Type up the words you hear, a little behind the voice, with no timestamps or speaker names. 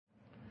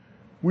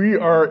We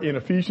are in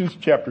Ephesians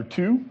chapter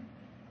 2.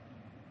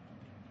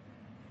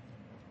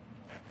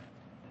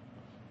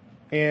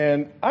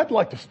 And I'd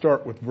like to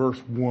start with verse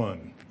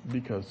 1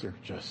 because there's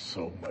just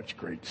so much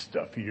great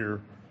stuff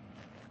here.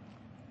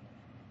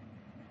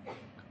 It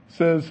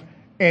says,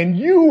 "And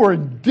you were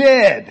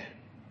dead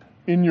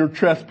in your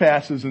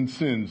trespasses and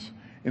sins,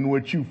 in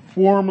which you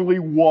formerly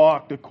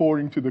walked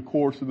according to the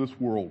course of this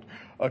world,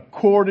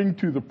 according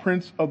to the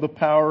prince of the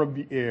power of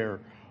the air,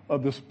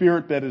 of the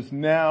spirit that is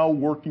now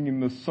working in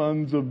the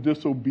sons of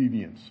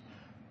disobedience.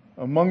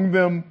 Among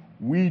them,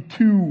 we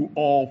too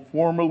all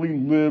formerly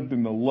lived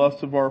in the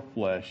lust of our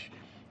flesh,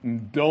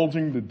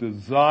 indulging the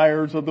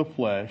desires of the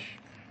flesh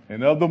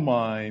and of the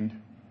mind,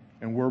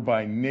 and were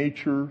by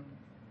nature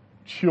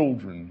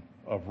children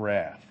of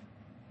wrath,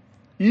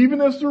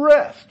 even as the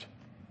rest.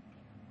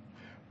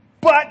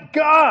 But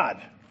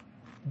God,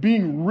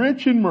 being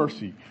rich in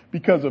mercy,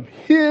 because of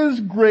His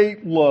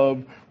great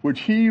love which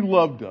He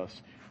loved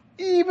us,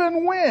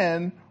 even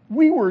when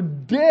we were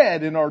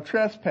dead in our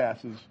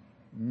trespasses,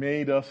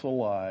 made us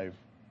alive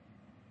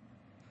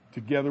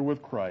together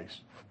with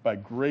Christ. By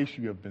grace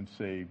you have been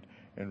saved,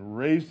 and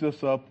raised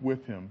us up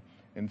with Him,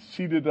 and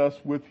seated us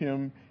with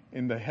Him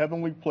in the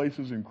heavenly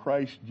places in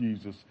Christ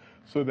Jesus,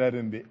 so that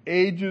in the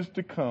ages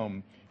to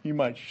come He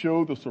might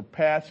show the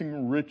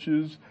surpassing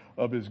riches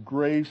of His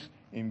grace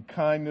in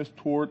kindness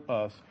toward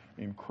us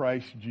in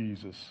Christ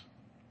Jesus."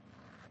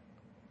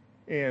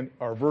 And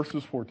our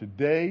verses for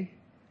today: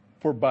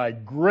 "For by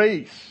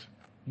grace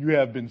you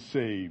have been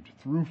saved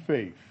through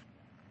faith,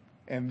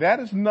 and that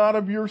is not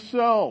of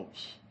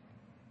yourselves.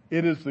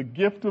 It is the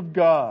gift of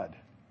God,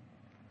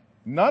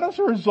 not as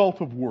a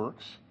result of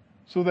works,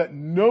 so that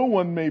no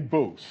one may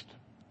boast.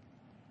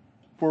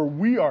 For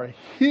we are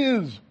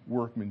His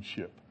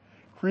workmanship,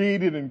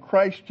 created in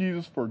Christ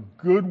Jesus for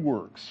good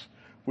works,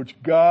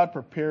 which God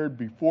prepared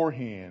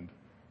beforehand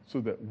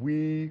so that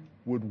we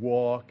would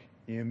walk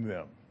in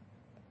them."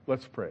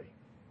 Let's pray.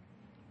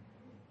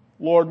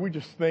 Lord, we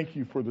just thank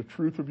You for the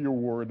truth of Your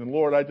word. And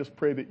Lord, I just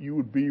pray that You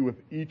would be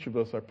with each of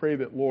us. I pray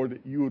that, Lord,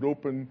 that You would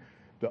open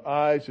the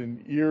eyes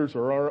and ears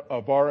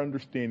of our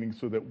understanding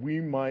so that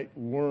we might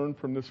learn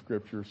from the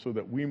Scripture, so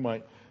that we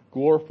might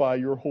glorify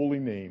Your holy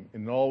name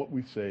in all that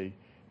we say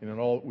and in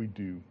all that we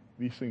do.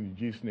 These things in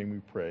Jesus' name we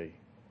pray.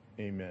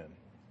 Amen.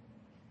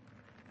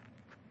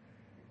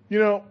 You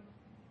know,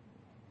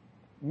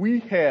 we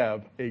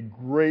have a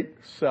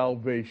great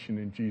salvation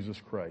in Jesus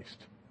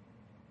Christ.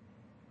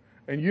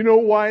 And you know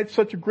why it's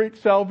such a great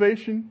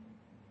salvation?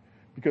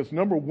 Because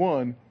number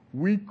one,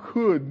 we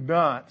could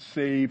not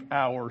save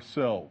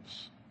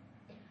ourselves.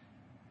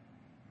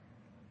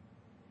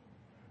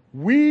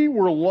 We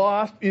were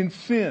lost in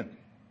sin.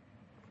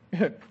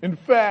 In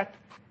fact,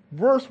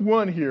 verse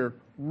 1 here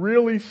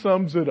really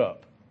sums it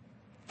up.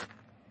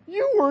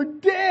 You were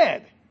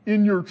dead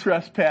in your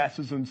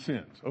trespasses and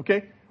sins.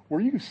 Okay?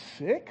 Were you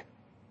sick?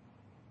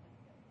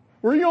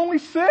 Were you only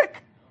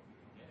sick?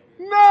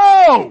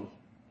 No!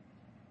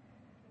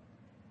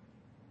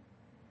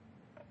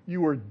 You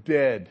were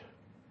dead.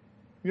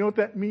 You know what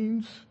that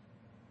means?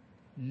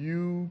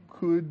 You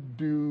could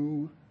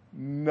do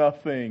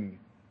nothing.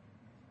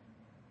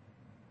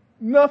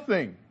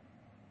 Nothing.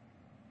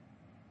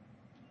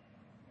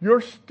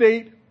 Your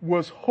state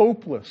was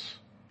hopeless.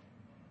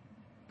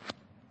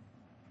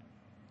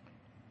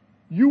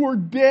 You were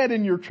dead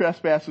in your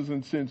trespasses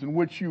and sins, in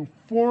which you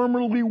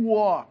formerly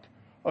walked,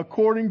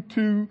 according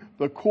to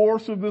the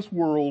course of this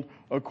world,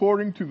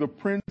 according to the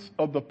prince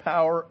of the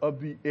power of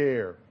the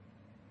air.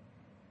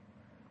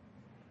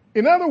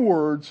 In other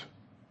words,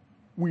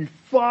 we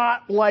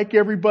thought like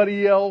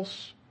everybody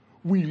else.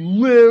 We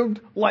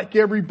lived like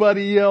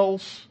everybody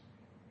else.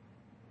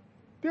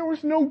 There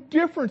was no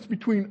difference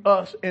between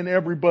us and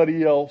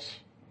everybody else.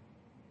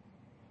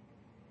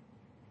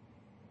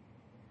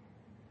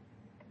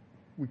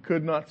 We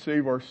could not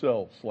save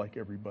ourselves like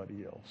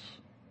everybody else.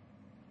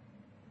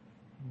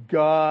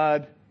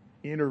 God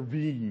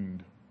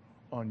intervened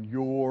on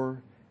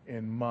your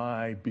and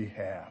my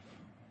behalf.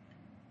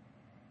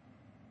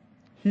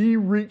 He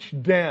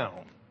reached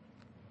down.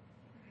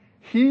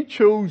 He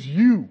chose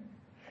you,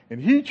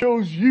 and He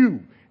chose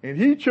you, and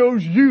He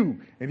chose you,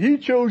 and He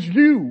chose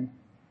you.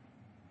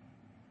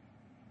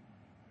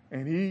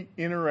 And He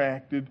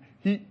interacted,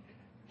 He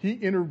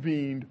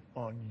intervened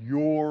on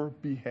your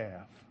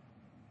behalf.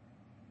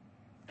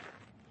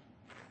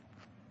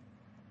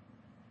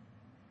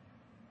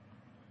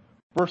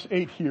 Verse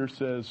 8 here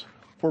says,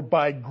 "For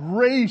by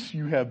grace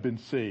you have been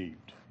saved."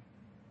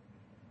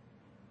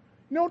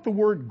 You know what the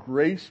word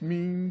grace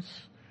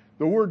means?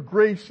 The word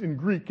grace in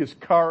Greek is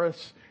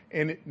charis,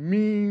 and it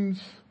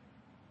means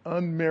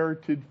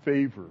unmerited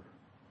favor.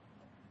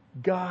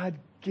 God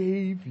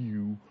gave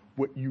you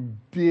what you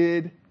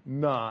did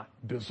not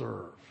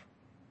deserve.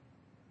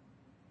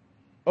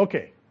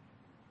 Okay,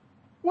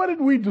 what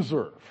did we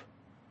deserve?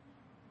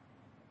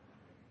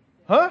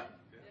 Huh?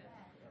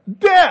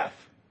 Death!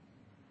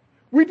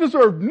 We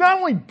deserve not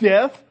only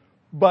death,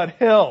 but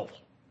hell.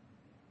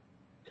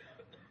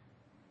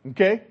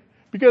 Okay?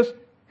 Because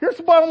here's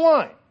the bottom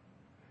line.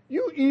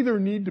 You either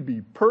need to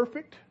be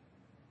perfect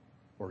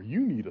or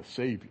you need a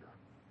Savior.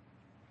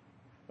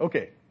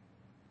 Okay.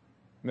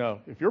 Now,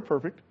 if you're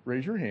perfect,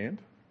 raise your hand.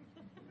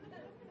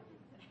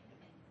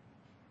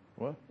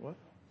 What?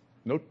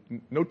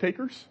 No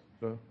takers?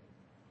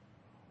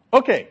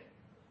 Okay.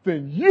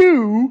 Then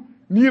you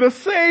need a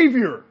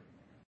Savior.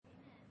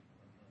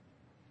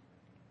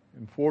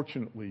 And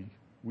fortunately,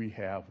 we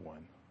have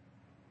one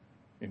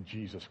in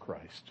Jesus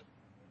Christ.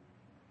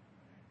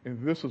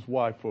 And this is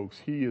why, folks,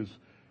 He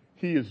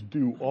is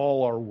due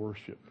all our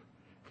worship.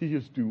 He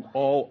is due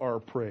all our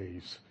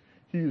praise.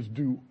 He is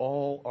due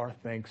all our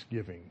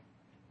thanksgiving.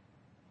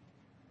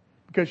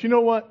 Because you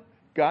know what?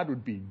 God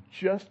would be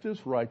just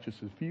as righteous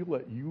if He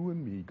let you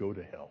and me go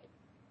to hell.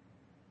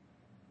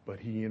 But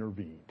He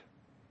intervened.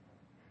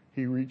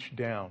 He reached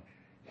down.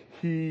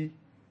 He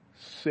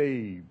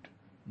saved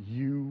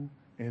you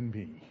and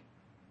me.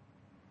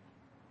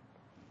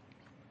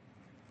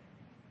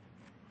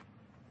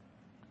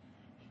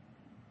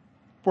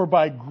 For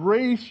by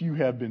grace you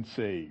have been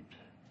saved,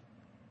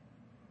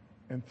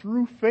 and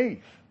through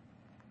faith.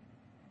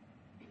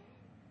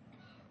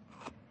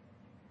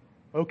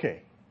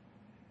 Okay,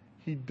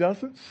 He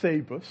doesn't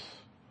save us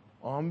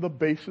on the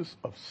basis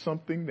of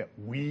something that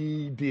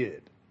we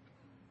did.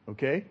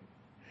 Okay?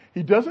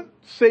 He doesn't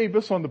save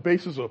us on the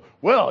basis of,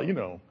 well,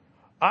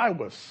 I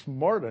was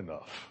smart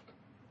enough.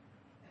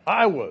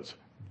 I was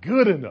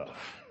good enough.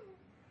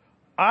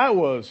 I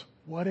was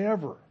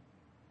whatever.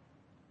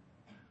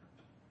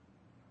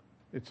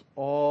 It's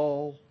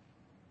all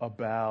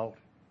about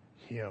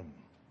Him.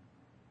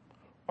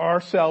 Our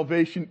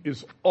salvation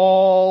is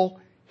all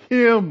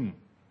Him.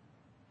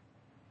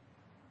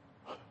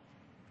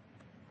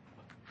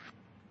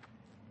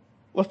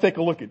 Let's take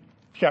a look at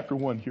chapter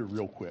 1 here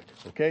real quick,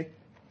 okay?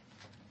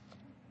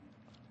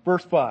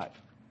 Verse 5.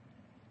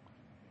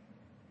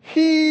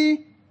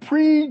 He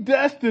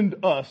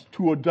predestined us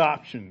to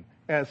adoption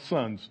as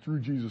sons through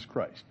Jesus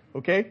Christ,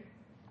 okay?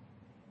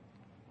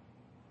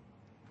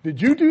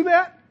 Did you do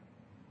that?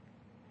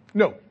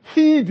 No,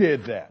 He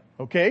did that,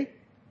 okay?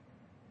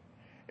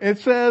 It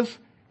says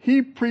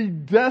He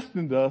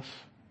predestined us,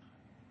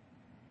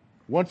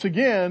 once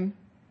again,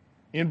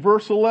 in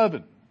verse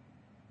 11. It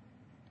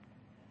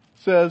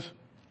says,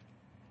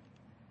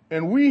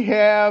 and we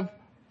have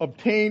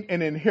obtained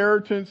an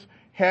inheritance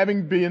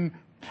having been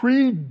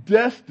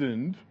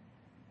predestined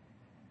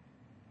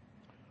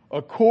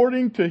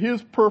according to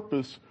His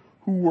purpose,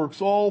 who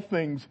works all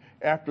things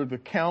after the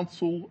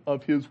counsel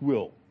of His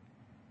will.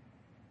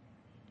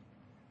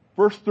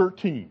 Verse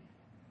 13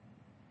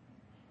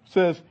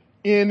 says,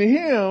 in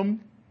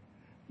Him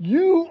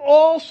you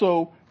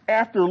also,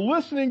 after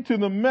listening to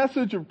the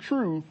message of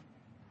truth,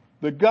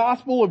 the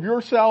gospel of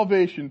your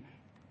salvation,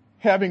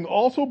 having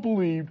also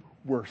believed,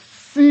 were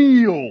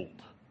sealed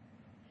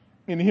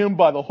in Him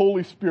by the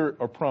Holy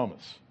Spirit of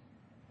promise.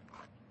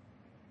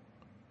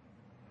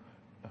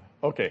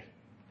 Okay.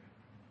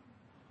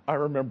 I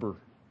remember.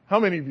 How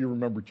many of you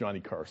remember Johnny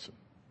Carson?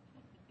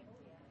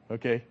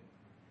 Okay.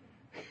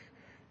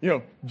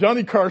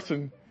 Johnny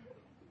Carson,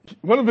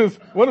 one of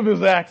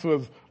his acts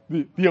was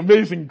the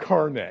amazing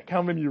Karnak.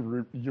 How many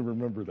of you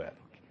remember that?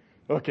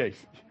 Okay.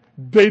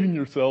 Dating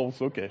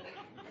yourselves. Okay.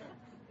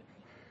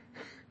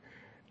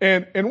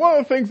 And one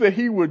of the things that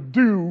he would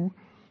do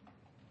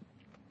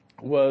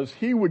was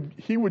he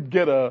would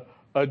get a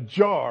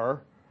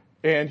jar,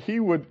 and he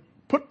would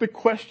put the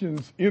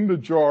questions in the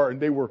jar,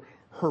 and they were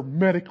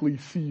hermetically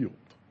sealed.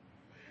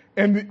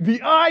 And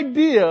the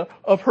idea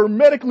of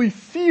hermetically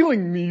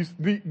sealing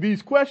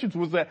these questions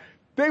was that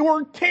they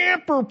were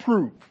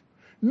tamper-proof.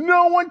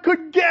 No one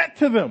could get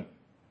to them.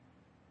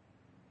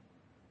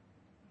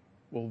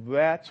 Well,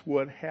 that's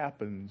what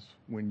happens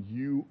when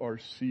you are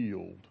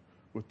sealed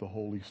with the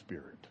Holy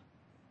Spirit.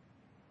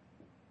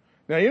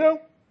 Now,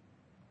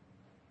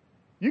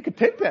 you could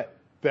take that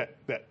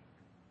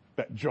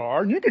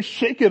jar and you could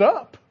shake it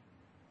up.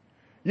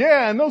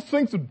 Yeah, and those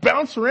things would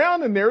bounce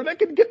around in there. That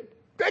could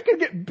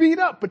get beat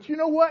up. But you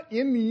know what?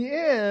 In the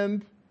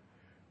end,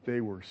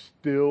 they were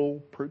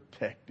still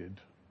protected.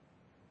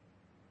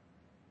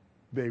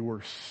 They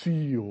were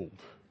sealed.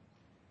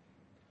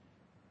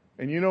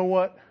 And you know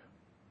what?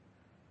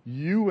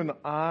 You and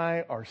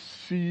I are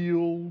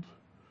sealed.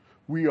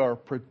 We are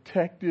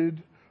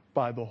protected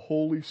by the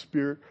Holy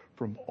Spirit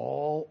from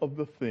all of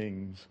the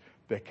things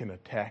that can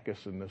attack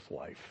us in this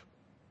life.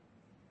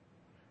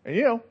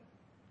 And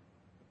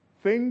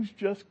things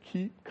just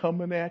keep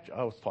coming at you.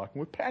 I was talking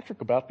with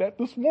Patrick about that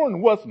this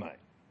morning, wasn't I?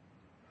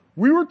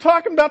 We were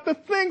talking about the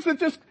things that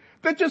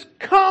just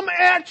come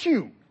at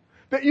you,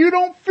 that you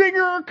don't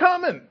figure are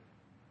coming.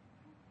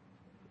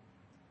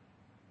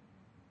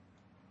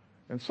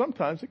 And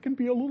sometimes it can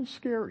be a little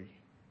scary.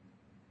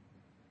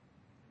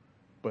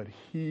 But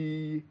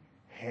He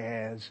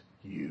has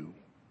you.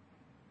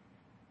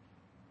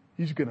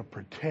 He's going to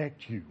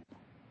protect you.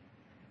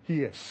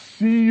 He has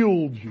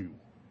sealed you.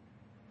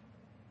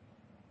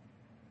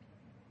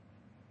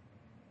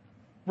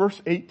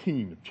 Verse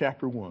 18 of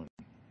chapter 1.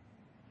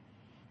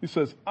 He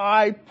says,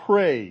 I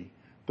pray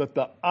that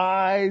the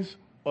eyes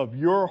of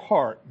your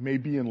heart may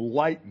be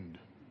enlightened,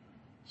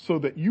 so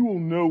that you will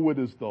know what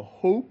is the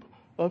hope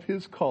of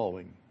his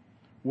calling,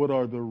 what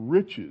are the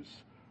riches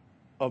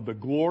of the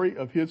glory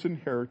of his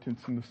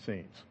inheritance in the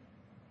saints.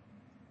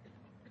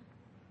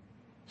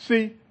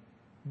 See,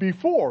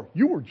 before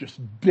you were just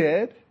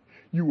dead,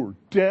 you were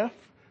deaf,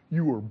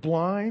 you were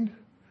blind,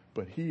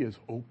 but he has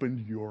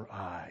opened your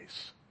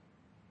eyes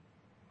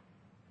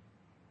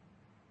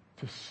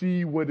to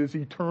see what is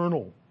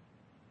eternal,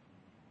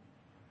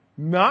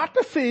 not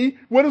to see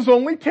what is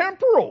only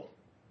temporal.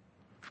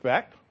 In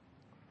fact,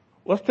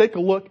 let's take a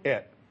look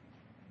at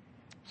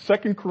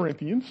 2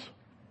 Corinthians.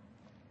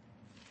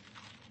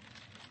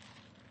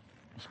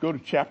 Let's go to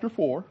chapter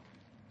 4.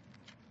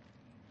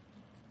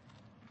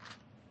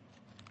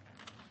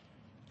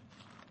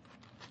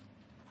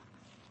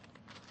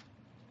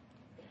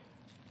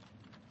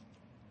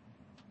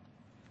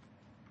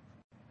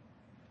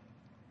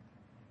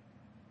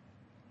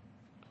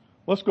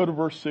 Let's go to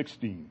verse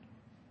 16.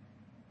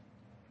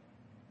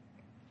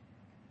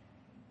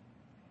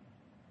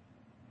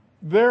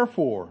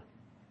 Therefore,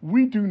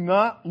 we do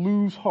not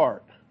lose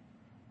heart,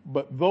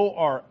 but though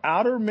our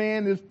outer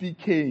man is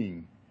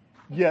decaying,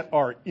 yet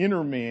our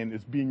inner man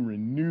is being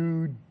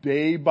renewed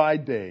day by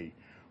day.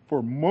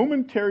 For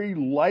momentary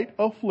light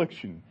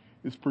affliction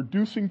is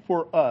producing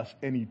for us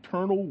an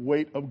eternal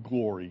weight of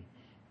glory,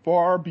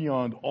 far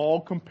beyond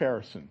all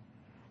comparison.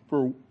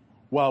 For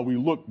while we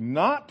look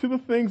not to the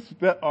things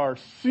that are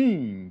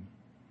seen,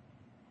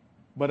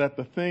 but at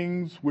the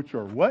things which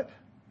are what?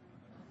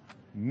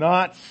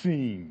 Not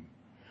seen.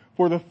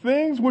 For the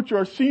things which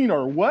are seen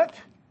are what?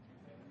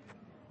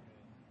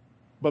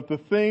 But the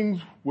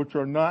things which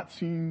are not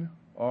seen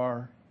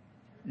are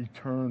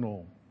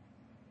eternal.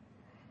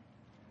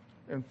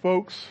 And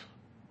folks,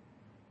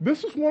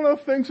 this is one of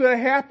the things that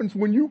happens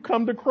when you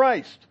come to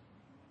Christ.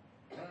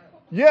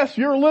 Yes,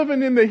 you're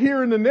living in the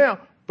here and the now,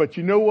 but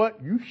you know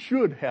what? You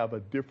should have a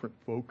different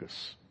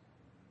focus.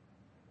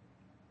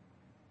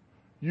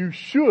 You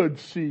should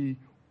see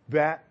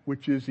that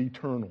which is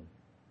eternal.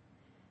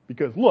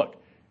 Because look,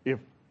 if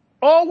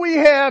all we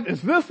have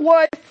is this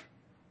life,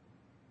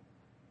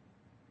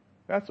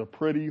 that's a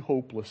pretty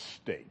hopeless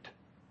state.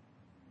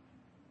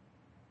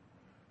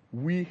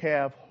 We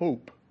have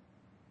hope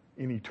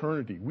in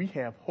eternity. We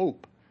have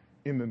hope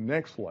in the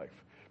next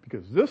life.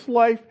 Because this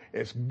life,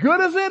 as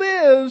good as it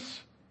is,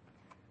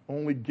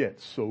 only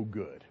gets so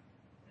good.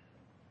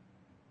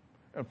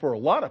 And for a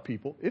lot of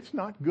people, it's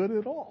not good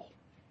at all.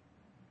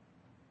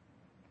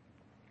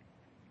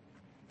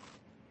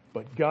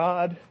 But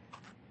God,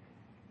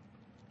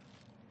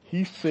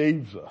 he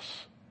saves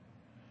us.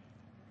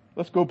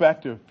 Let's go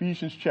back to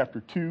Ephesians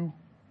chapter 2.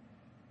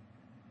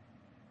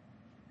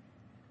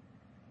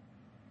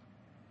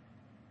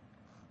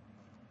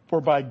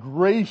 For by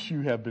grace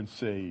you have been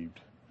saved,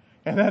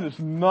 and that is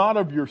not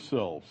of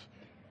yourselves.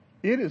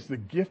 It is the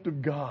gift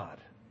of God.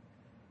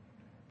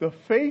 The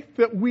faith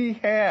that we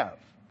have,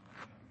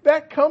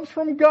 that comes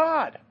from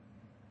God.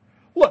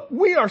 Look,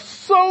 we are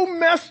so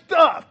messed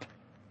up.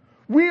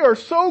 We are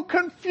so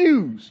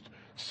confused,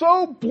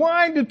 so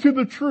blinded to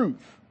the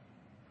truth.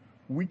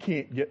 We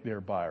can't get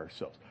there by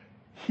ourselves.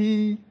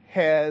 He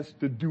has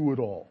to do it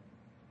all.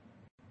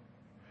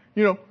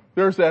 You know,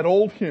 there's that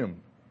old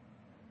hymn,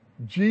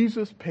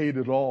 Jesus paid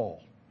it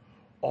all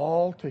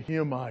to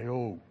him I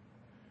owe.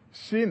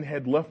 Sin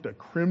had left a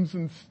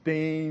crimson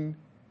stain.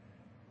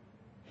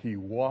 He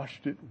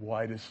washed it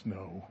white as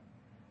snow.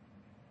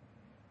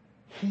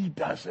 He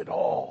does it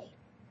all.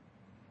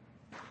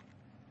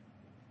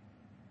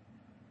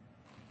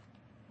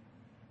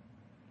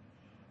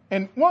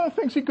 And one of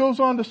the things he goes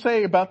on to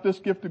say about this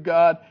gift of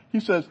God, he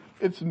says,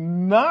 it's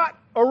not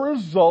a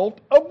result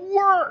of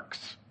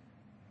works.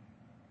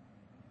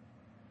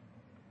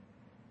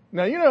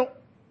 Now, you know,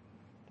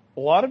 a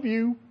lot of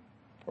you,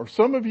 or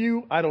some of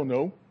you, I don't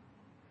know,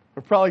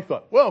 have probably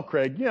thought, well,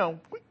 Craig, you know,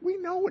 we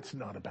know it's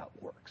not about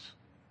works.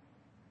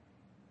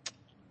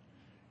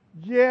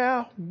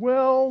 Yeah,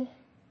 well,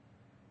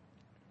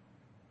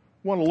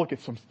 want to look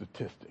at some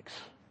statistics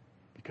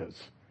because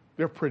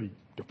they're pretty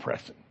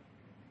depressing.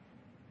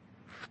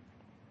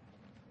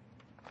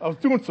 I was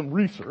doing some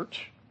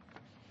research,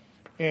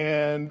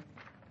 and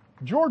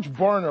George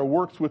Barna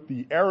works with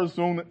the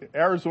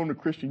Arizona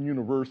Christian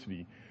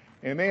University,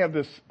 and they have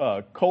this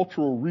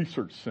cultural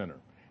research center.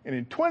 And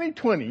in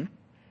 2020,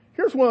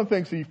 here's one of the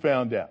things he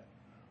found out.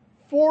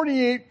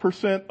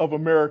 48% of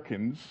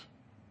Americans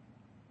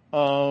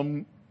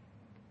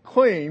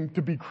claim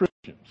to be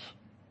Christians.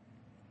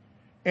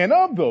 And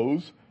of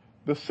those,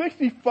 the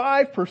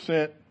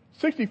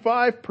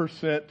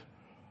 65%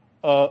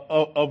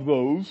 of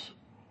those,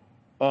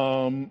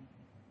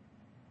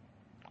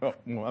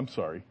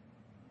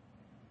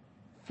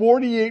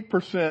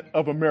 48%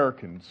 of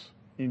Americans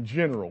in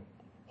general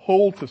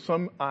hold to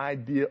some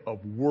idea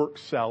of work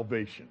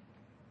salvation.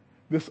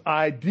 This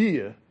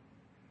idea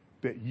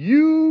that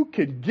you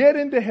can get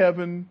into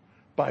heaven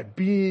by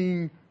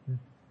being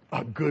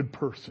a good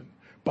person,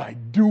 by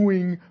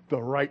doing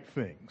the right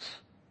things.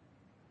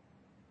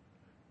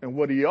 And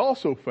what they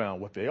also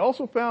found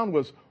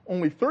was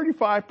only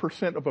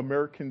 35% of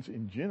Americans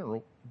in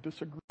general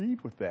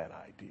disagreed with that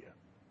idea.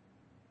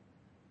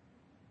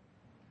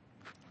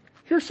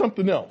 Here's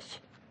something else.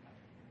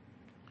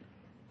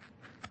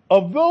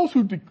 Of those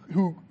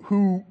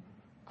who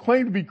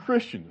claim to be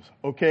Christians,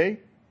 okay,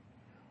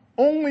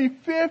 only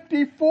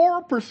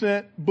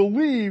 54%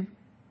 believe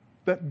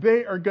that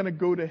they are going to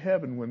go to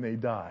heaven when they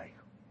die.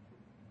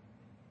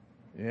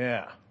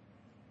 Yeah.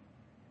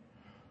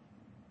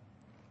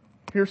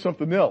 Here's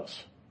something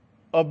else.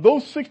 Of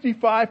those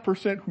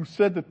 65% who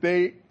said that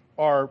they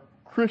are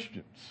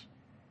Christians,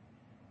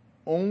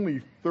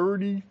 only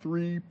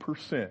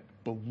 33%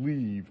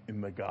 believe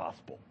in the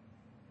gospel.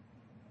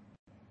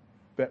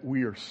 That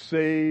we are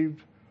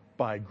saved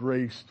by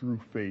grace through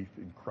faith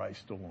in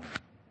Christ alone.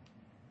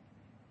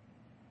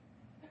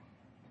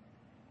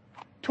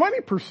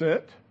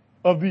 20%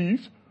 of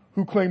these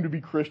who claim to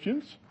be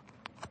Christians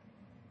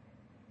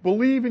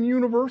believe in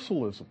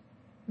universalism.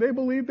 They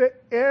believe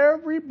that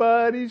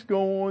everybody's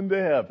going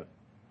to heaven.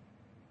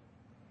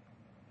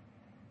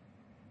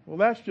 Well,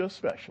 that's just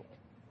special.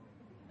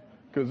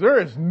 Because there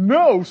is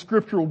no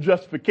scriptural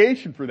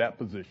justification for that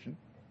position.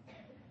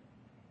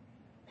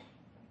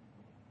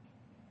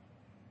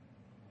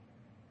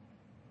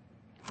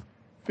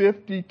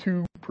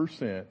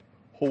 %52%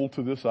 hold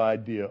to this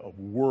idea of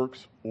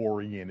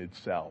works-oriented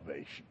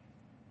salvation.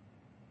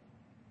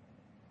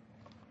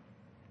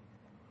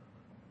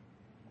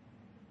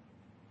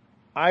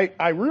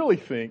 I really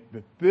think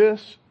that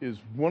this is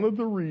one of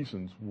the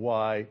reasons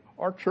why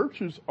our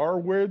churches are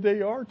where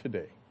they are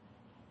today.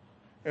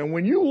 And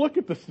when you look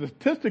at the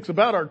statistics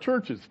about our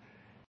churches,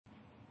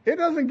 it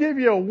doesn't give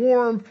you a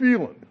warm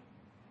feeling.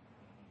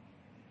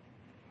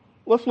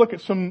 Let's look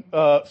at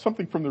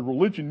something from the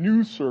Religion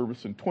News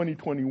Service in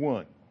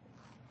 2021.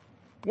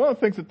 One of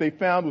the things that they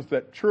found was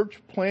that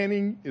church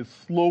planning is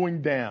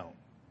slowing down,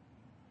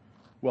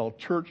 while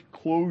church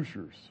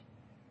closures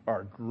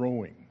are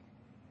growing.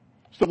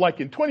 So like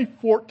in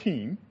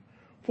 2014,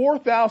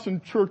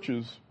 4,000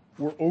 churches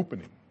were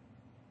opening,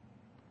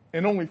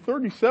 and only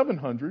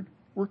 3,700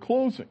 were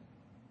closing.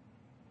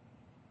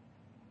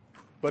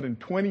 But in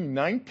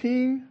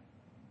 2019,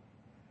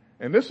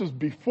 and this was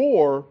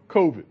before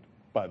COVID,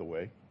 by the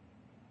way,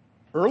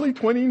 early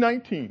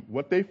 2019,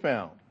 what they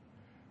found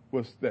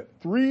was that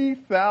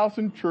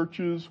 3,000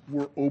 churches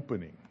were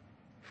opening,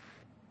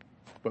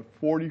 but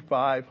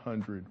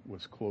 4,500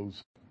 was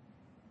closing.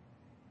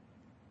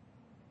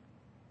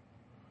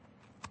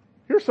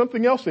 Here's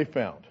something else they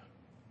found.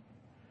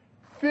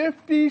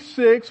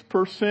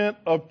 56%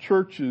 of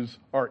churches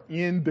are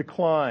in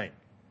decline.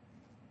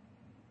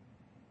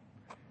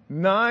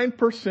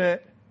 9%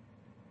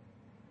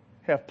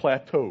 have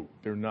plateaued.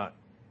 They're not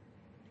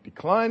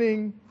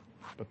declining,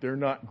 but they're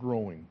not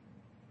growing.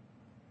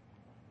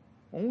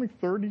 Only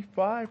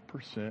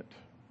 35%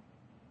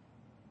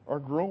 are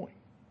growing.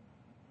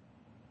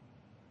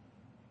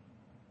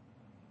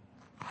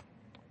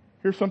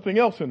 Here's something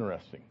else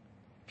interesting.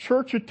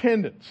 Church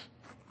attendance.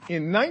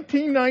 In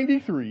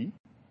 1993,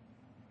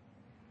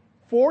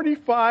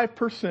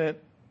 45%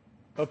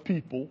 of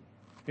people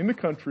in the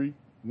country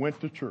went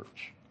to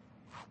church.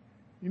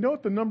 You know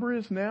what the number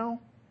is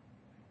now?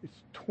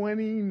 It's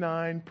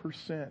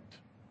 29%.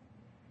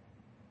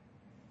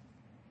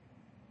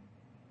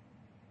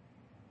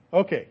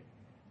 Okay.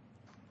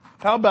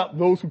 How about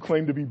those who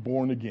claim to be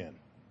born again?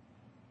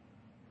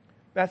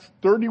 That's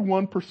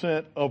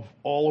 31% of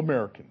all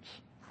Americans.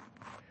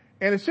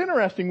 And it's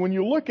interesting when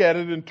you look at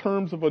it in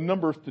terms of a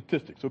number of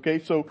statistics, okay?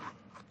 So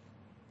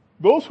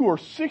those who are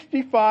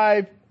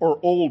 65 or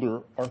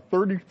older are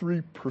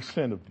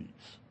 33% of these.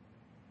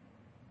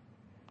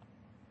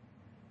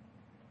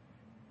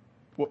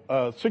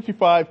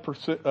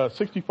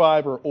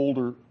 65 or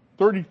older,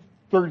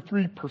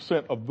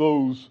 33% of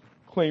those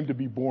claim to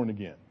be born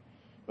again.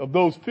 Of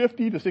those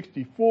 50 to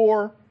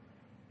 64,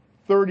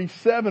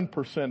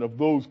 37% of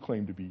those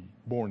claim to be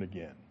born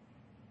again.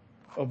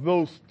 Of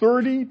those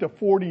 30 to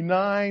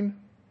 49,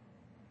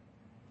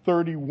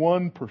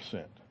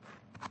 31%.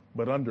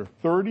 But under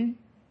 30,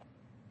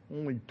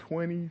 only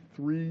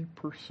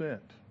 23%.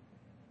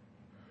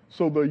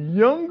 So the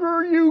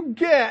younger you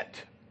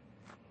get,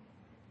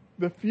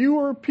 the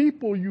fewer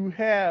people you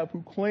have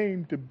who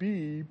claim to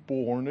be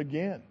born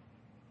again.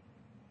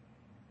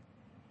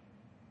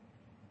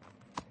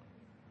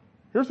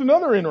 Here's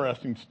another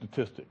interesting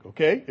statistic,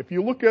 okay? If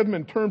you look at them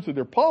in terms of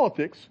their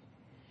politics,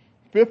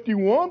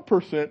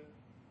 51%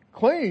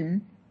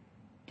 claim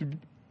to,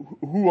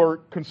 who are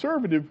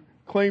conservative,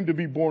 claim to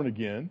be born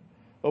again.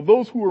 Of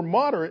those who are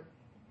moderate,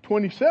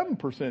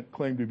 27%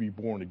 claim to be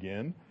born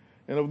again.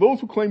 And of those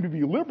who claim to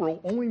be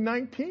liberal, only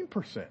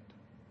 19%.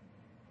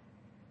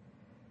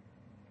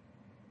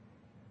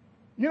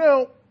 You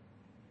know,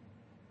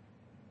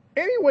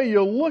 any way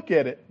you look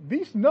at it,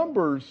 these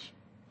numbers,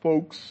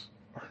 folks,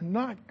 are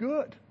not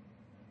good.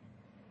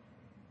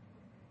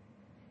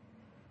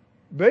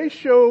 They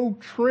show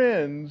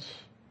trends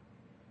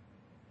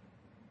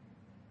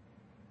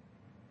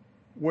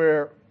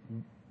where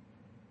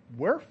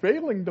we're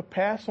failing to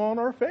pass on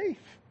our faith.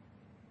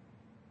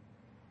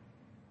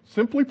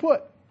 Simply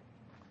put.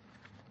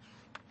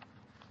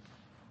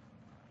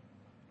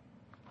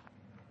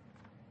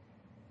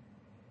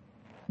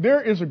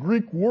 There is a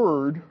Greek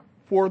word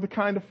for the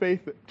kind of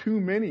faith that too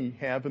many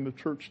have in the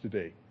church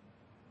today.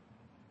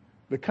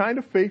 The kind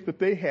of faith that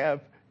they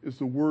have is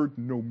the word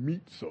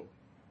nomitzo.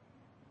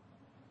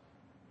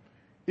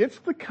 It's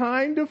the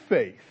kind of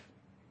faith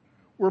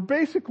where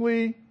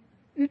basically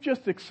you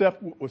just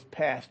accept what was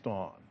passed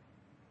on.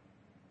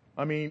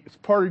 I mean, it's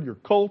part of your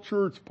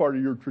culture, it's part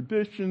of your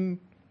tradition.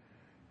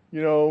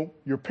 You know,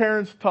 your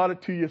parents taught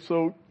it to you,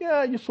 so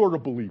yeah, you sort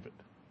of believe it.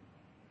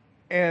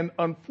 And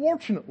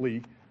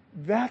unfortunately,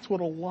 that's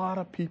what a lot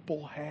of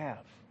people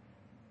have.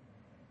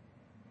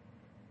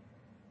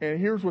 And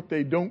here's what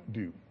they don't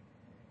do.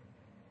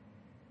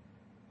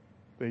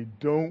 They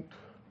don't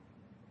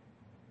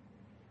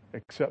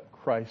accept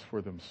Christ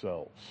for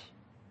themselves.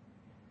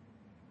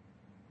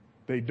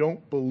 They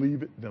don't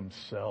believe it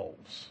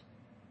themselves.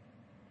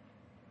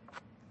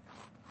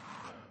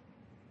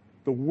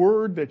 The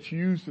word that's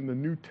used in the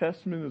New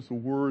Testament is the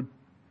word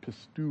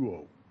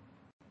pisteuo.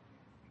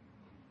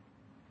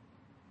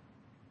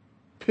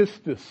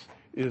 Pistis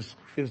is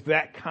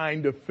that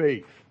kind of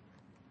faith.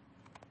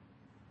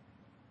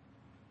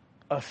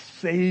 A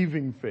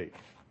saving faith.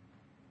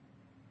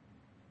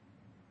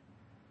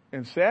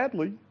 And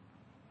sadly,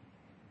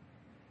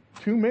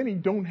 too many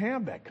don't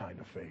have that kind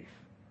of faith.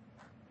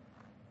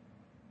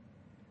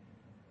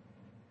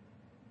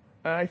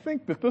 And I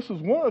think that this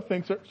is one of the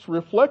things that's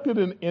reflected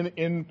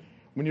in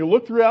when you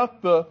look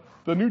throughout the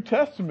New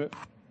Testament.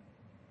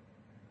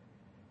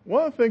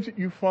 One of the things that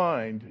you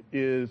find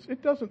is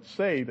it doesn't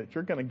say that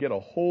you're going to get a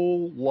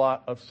whole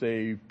lot of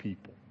saved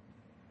people.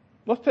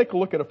 Let's take a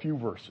look at a few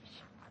verses.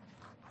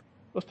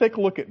 Let's take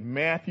a look at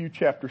Matthew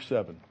chapter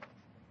 7.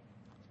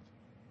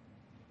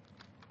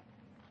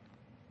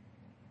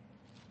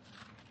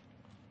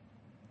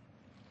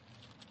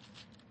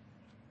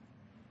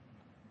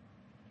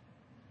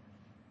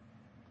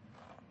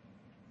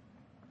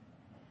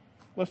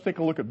 Let's take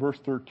a look at verse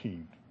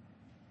 13.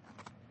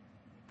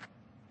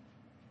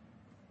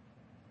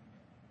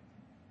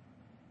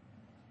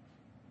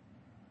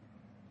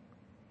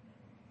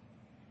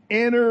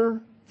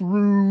 Enter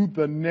through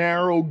the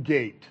narrow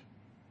gate,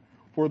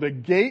 for the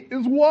gate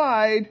is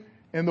wide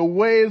and the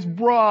way is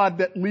broad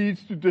that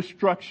leads to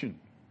destruction,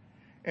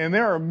 and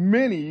there are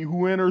many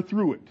who enter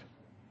through it.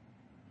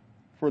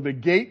 For the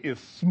gate is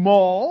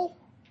small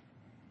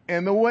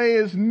and the way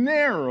is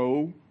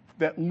narrow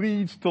that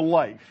leads to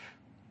life,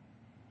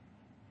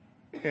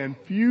 and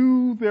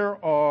few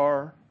there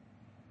are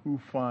who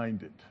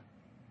find it.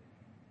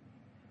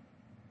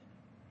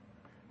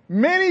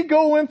 Many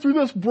go in through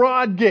this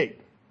broad gate,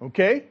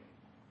 okay?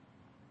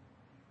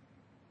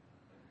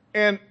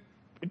 And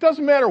it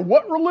doesn't matter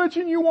what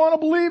religion you want to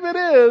believe it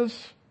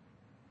is,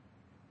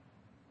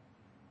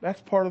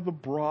 that's part of the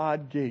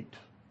broad gate.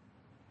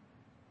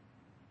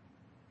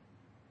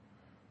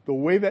 The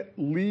way that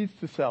leads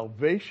to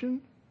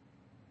salvation,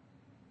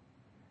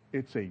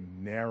 it's a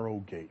narrow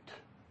gate.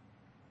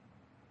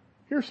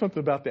 Here's something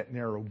about that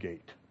narrow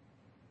gate.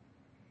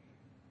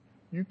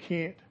 You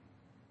can't,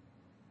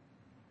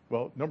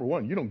 well, number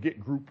one, you don't get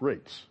group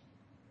rates.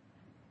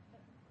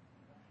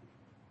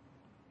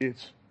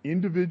 It's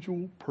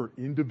individual per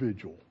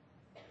individual.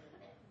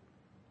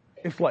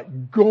 It's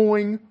like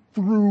going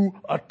through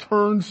a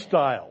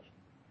turnstile.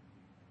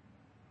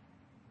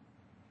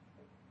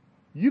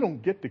 You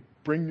don't get to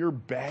bring your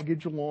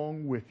baggage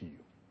along with you.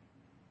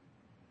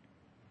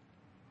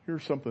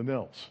 Here's something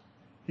else.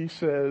 He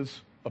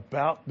says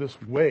about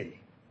this way.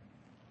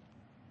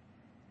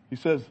 He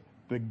says,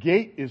 the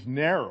gate is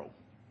narrow.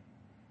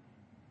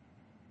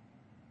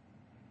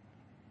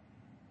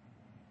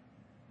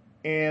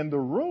 And the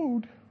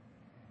road,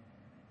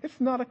 it's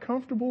not a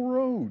comfortable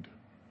road.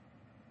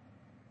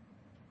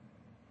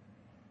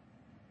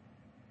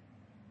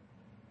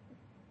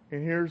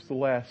 And here's the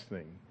last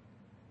thing.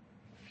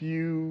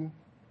 Few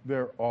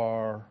there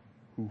are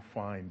who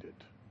find it.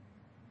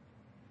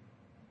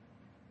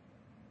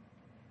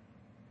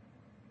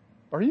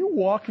 Are you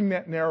walking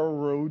that narrow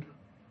road?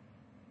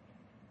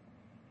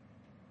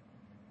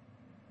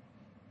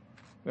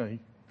 Now,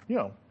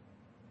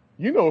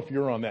 you know if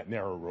you're on that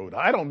narrow road.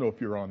 I don't know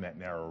if you're on that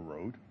narrow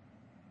road.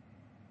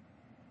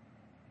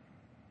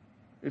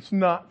 It's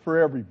not for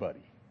everybody.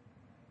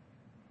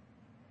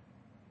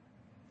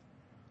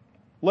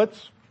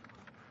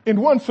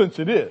 In one sense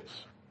it is.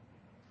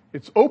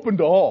 It's open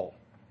to all,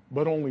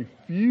 but only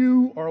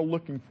few are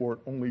looking for it.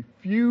 Only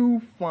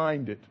few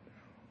find it.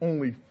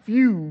 Only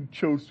few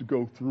chose to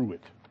go through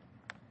it.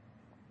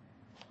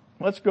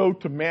 Let's go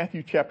to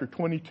Matthew chapter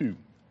 22.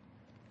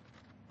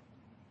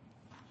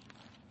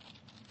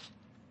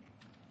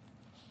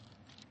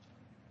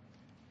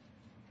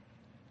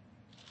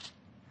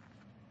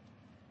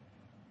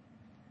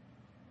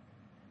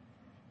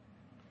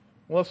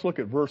 Let's look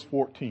at verse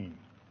 14.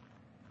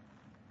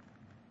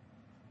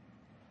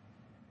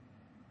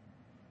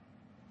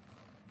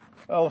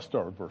 Let's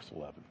start with verse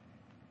 11.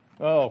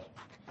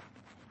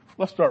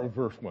 Let's start with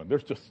verse 1.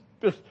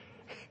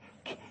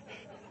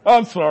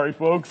 I'm sorry,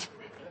 folks.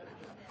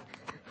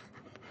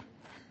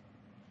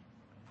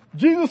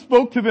 Jesus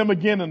spoke to them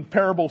again in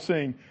parable,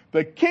 saying,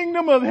 the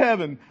kingdom of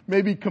heaven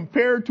may be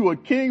compared to a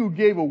king who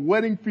gave a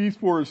wedding feast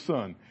for his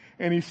son.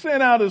 And he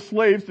sent out his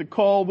slaves to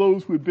call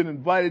those who had been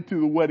invited to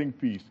the wedding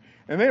feast.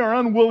 And they are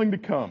unwilling to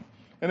come.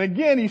 And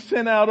again he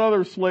sent out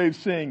other slaves,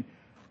 saying,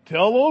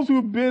 tell those who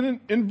have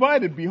been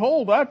invited,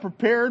 behold, I've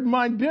prepared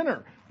my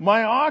dinner.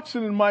 My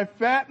oxen and my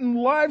fattened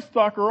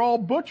livestock are all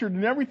butchered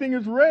and everything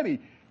is ready.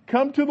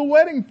 Come to the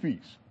wedding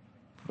feast.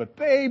 But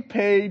they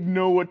paid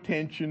no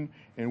attention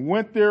and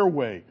went their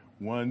way.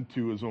 One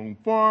to his own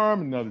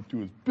farm, another to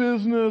his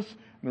business,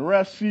 and the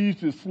rest seized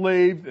his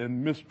slaves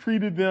and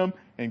mistreated them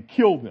and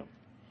killed them.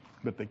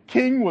 But the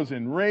king was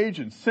enraged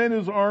and sent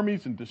his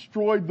armies and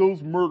destroyed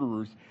those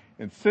murderers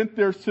and set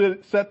their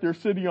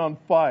city on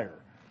fire.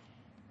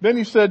 Then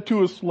he said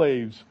to his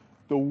slaves,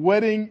 the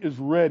wedding is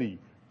ready,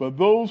 but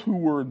those who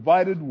were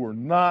invited were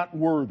not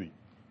worthy.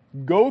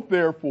 Go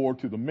therefore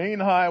to the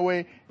main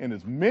highway, and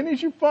as many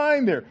as you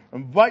find there,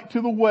 invite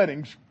to the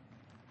wedding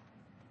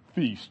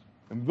feast.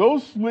 And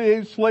those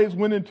slaves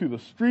went into the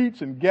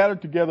streets and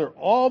gathered together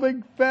all they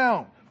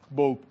found,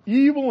 both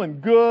evil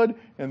and good,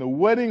 and the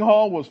wedding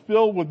hall was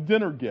filled with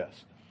dinner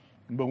guests.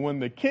 But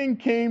when the king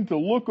came to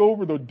look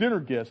over the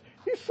dinner guests,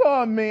 he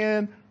saw a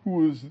man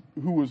who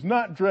was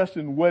not dressed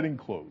in wedding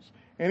clothes.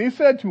 And he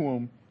said to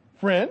him,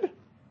 friend,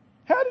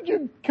 how did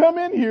you come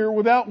in here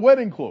without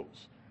wedding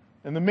clothes?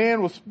 And the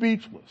man was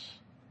speechless.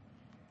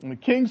 And the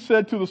king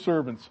said to the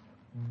servants,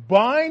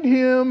 bind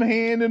him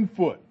hand and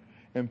foot,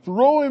 and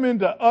throw him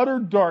into utter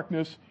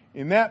darkness.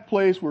 In that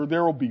place where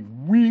there will be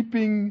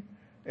weeping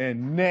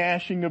and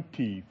gnashing of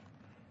teeth.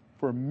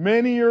 For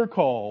many are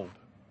called,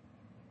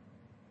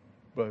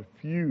 but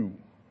few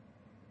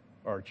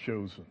are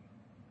chosen.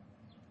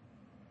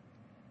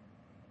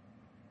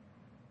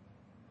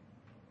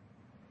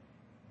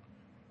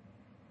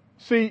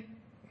 See,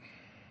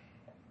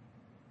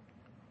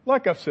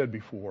 like I've said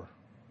before,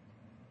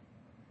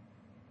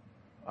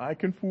 I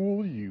can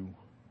fool you,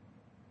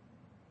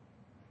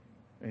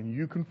 and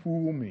you can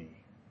fool me,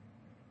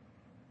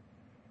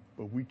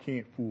 but we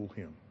can't fool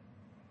him.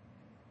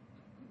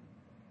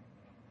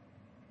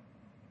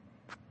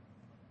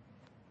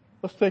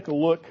 Let's take a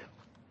look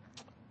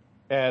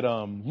at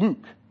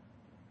Luke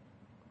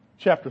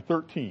chapter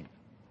 13.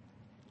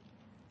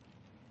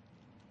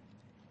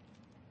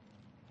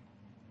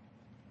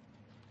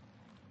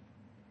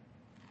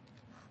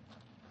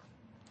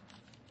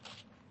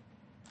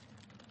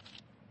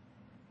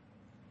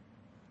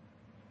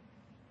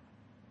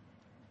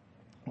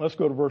 Let's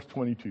go to verse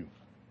 22.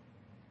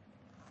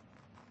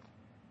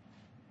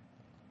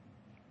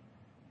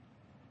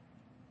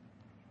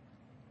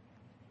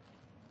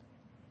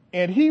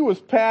 And he was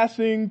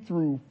passing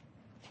through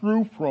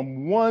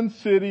from one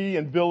city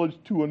and village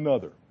to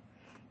another,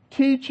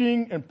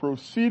 teaching and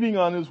proceeding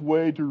on his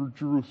way to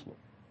Jerusalem.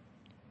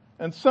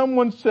 And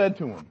someone said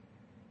to him,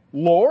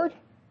 Lord,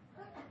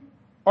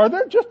 are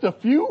there just a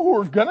few who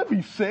are going to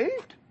be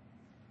saved?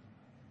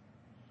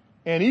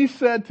 And he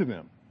said to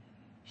them,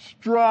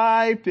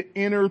 strive to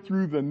enter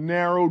through the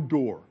narrow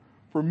door.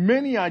 For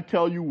many, I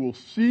tell you, will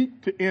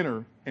seek to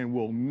enter and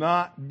will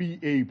not be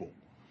able.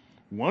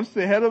 Once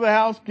the head of the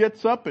house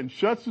gets up and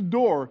shuts the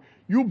door,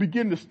 you'll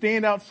begin to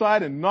stand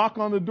outside and knock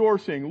on the door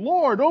saying,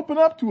 Lord, open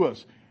up to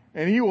us.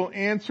 And he will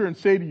answer and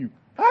say to you,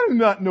 I do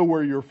not know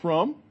where you're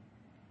from.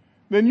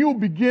 Then you'll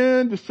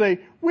begin to say,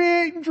 we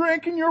ate and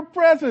drank in your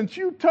presence.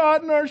 You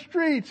taught in our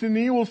streets. And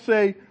he will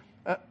say,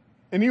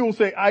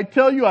 I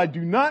tell you, I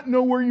do not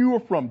know where you are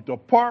from.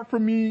 Depart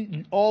from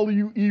me, all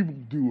you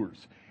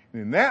evildoers.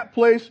 And in that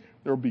place,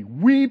 there will be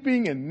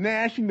weeping and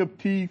gnashing of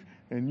teeth,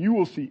 and you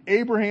will see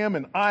Abraham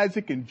and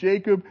Isaac and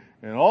Jacob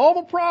and all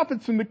the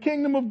prophets in the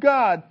kingdom of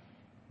God,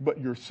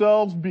 but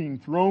yourselves being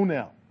thrown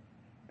out.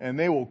 And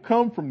they will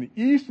come from the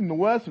east and the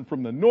west and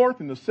from the north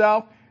and the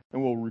south,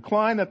 and will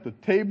recline at the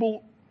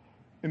table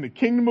in the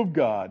kingdom of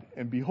God.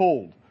 And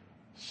behold,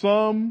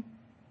 some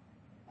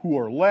who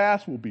are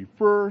last will be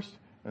first,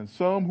 and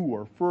some who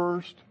are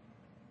first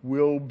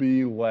will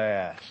be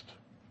last.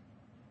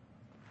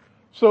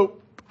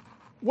 So,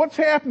 what's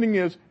happening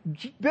is,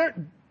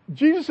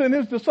 Jesus and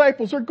his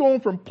disciples are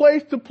going from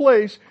place to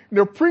place, and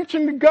they're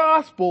preaching the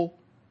gospel,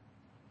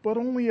 but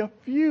only a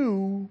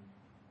few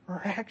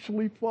are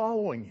actually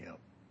following him.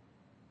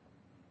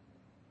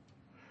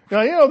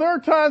 Now, there are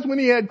times when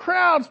he had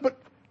crowds, but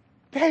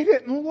they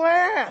didn't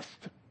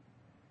last.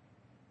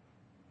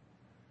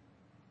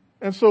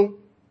 And so,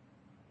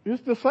 his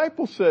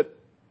disciples said,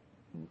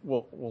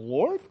 well,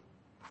 Lord,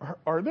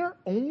 are there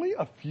only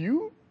a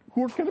few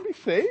who are going to be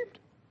saved?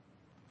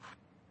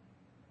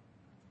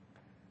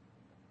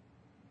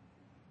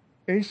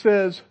 And he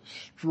says,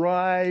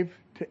 strive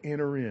to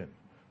enter in.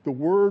 The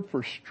word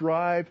for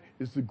strive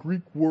is the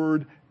Greek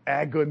word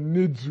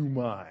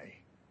agonizomai.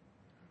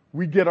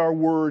 We get our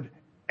word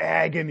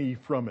agony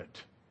from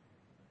it.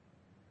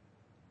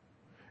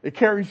 It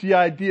carries the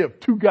idea of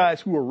two guys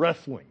who are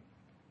wrestling.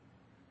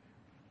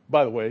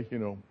 By the way,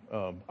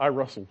 I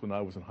wrestled when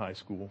I was in high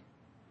school.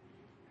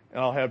 And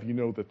I'll have you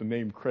know that the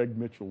name Craig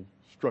Mitchell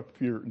struck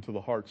fear into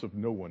the hearts of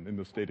no one in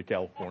the state of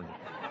California.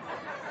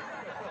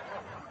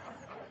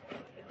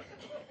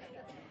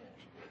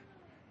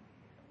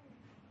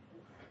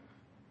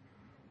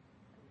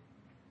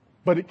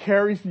 But it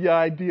carries the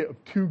idea of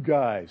two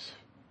guys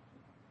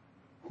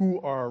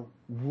who are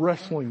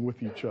wrestling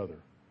with each other.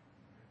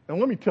 And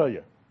let me tell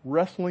you,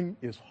 wrestling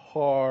is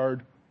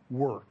hard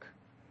work.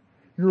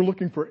 You're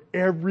looking for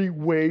every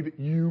way that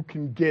you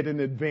can get an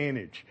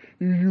advantage.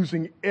 You're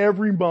using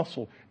every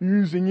muscle. You're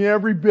using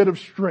every bit of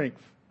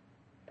strength.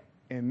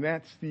 And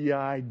that's the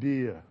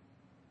idea.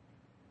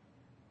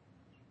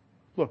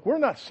 Look, we're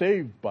not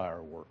saved by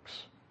our works.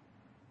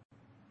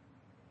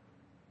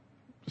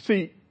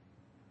 See,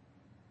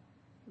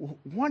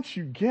 once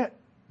you get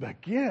the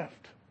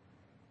gift,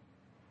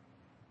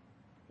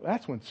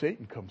 that's when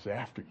Satan comes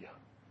after you.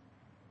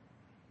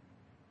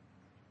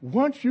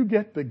 Once you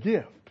get the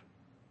gift,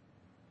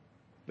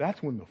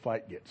 that's when the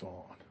fight gets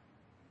on.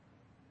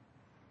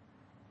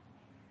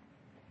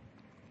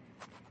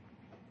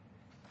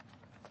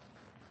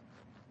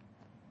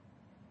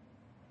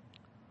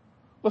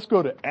 Let's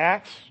go to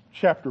Acts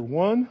chapter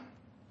 1.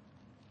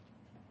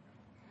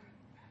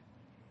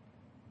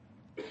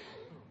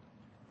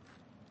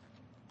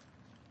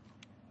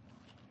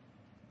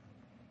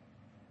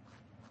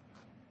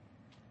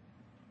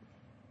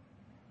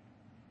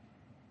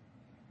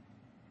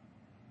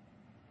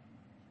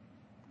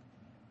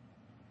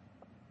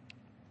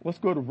 Let's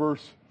go to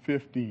verse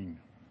 15.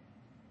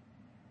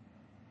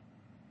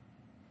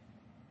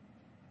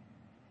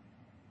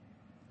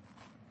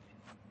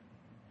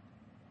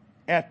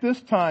 At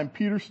this time,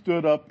 Peter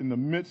stood up in the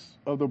midst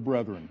of the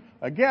brethren,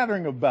 a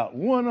gathering of about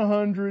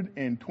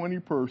 120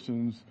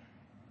 persons,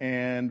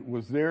 and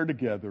was there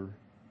together,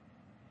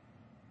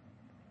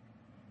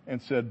 and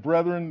said,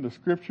 Brethren, the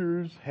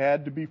scriptures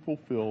had to be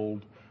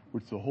fulfilled,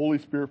 which the Holy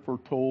Spirit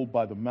foretold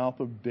by the mouth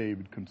of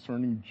David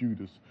concerning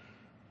Judas,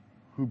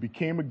 who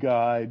became a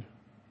guide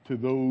to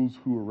those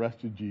who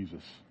arrested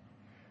Jesus.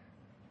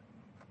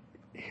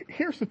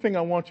 Here's the thing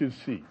I want you to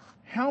see.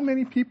 How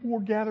many people were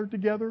gathered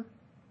together?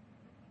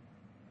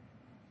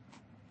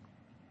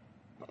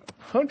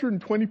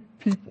 120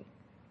 people.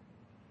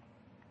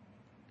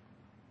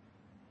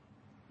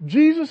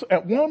 Jesus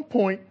at one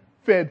point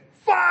fed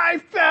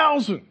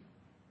 5,000.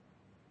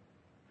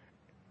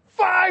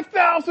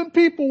 5,000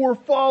 people were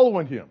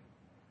following him.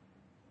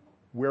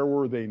 Where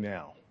were they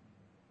now?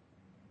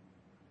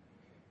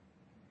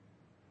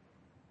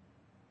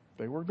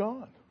 They were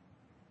gone.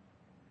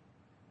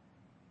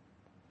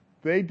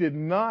 They did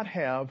not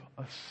have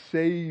a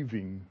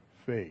saving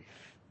faith.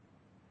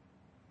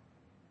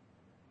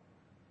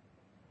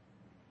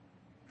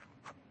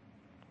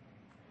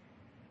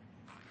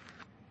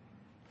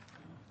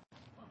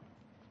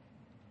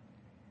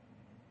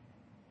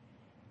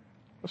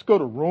 Let's go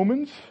to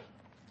Romans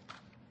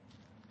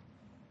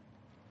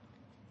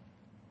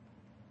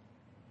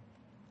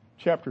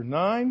chapter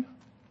 9.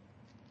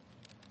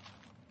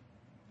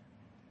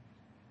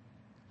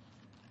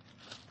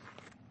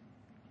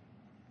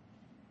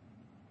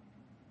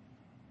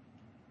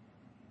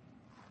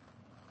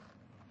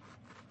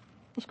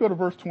 Let's go to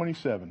verse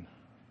 27.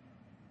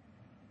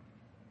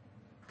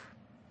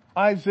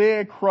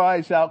 Isaiah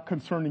cries out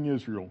concerning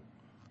Israel,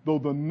 though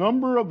the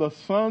number of the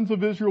sons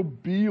of Israel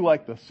be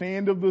like the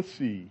sand of the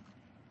sea,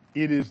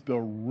 it is the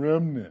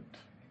remnant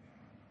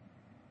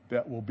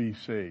that will be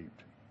saved.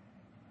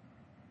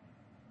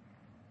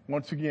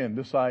 Once again,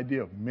 this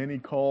idea of many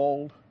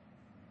called,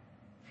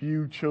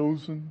 few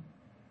chosen.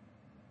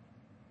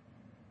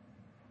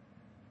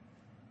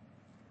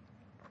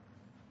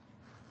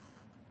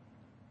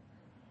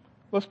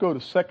 Let's go to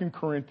 2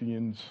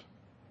 Corinthians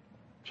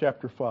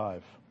chapter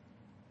 5.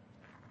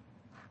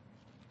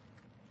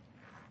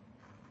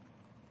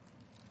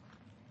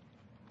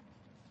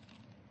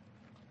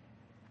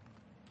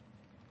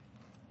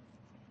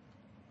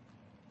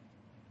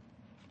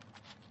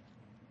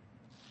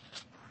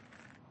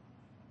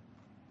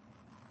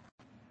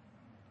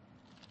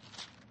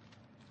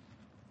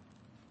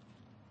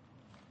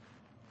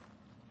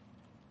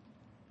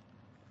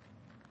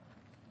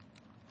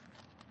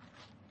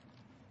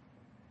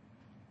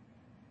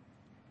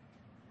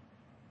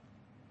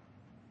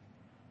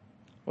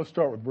 Let's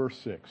start with verse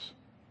 6.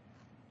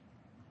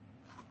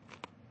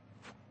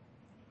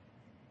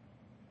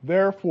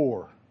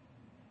 Therefore,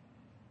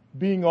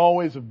 being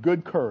always of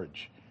good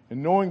courage,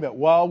 and knowing that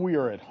while we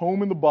are at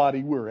home in the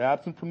body, we are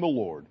absent from the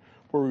Lord,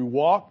 for we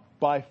walk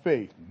by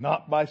faith,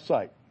 not by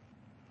sight.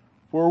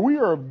 For we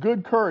are of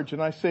good courage,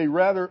 and I say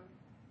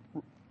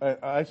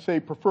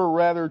prefer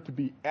rather to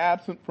be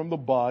absent from the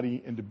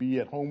body and to be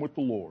at home with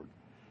the Lord.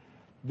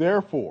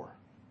 Therefore,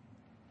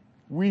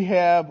 we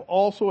have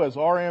also as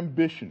our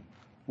ambition,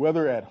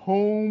 whether at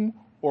home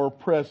or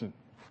present,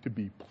 to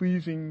be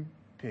pleasing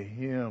to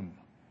Him.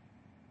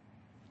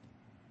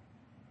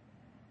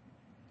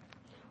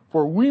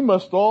 For we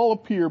must all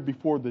appear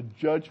before the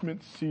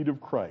judgment seat of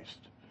Christ,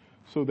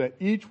 so that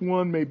each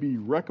one may be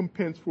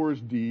recompensed for his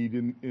deeds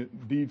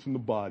in the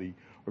body,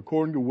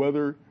 according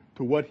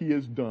to what he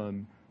has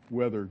done,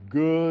 whether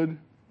good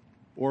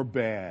or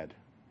bad.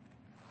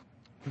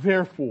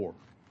 Therefore,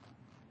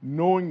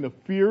 knowing the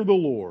fear of the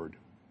Lord,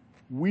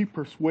 we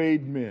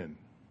persuade men.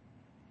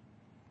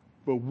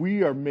 But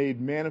we are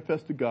made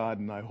manifest to God,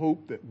 and I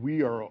hope that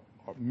we are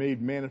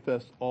made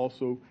manifest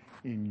also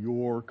in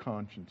your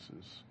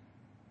consciences.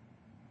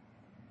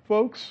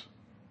 Folks,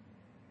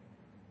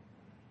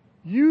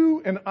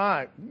 you and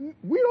I,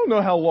 we don't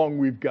know how long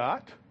we've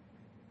got.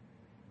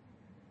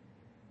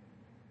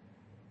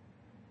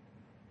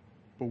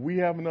 But we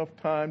have enough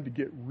time to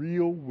get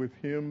real with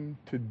Him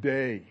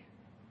today.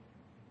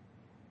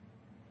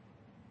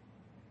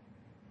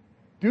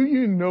 Do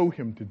you know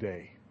Him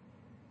today?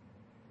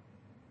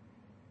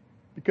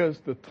 Because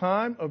the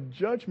time of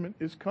judgment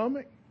is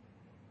coming.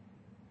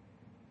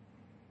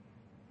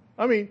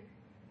 I mean,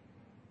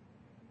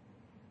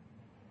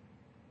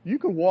 you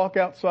can walk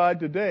outside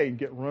today and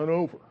get run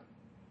over.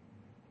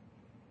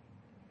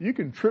 You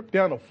can trip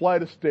down a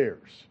flight of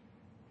stairs.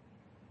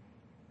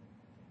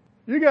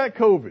 You got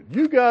COVID.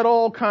 You got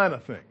all kind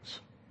of things.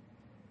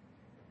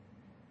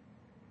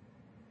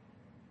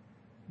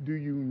 Do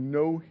you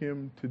know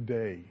Him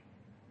today?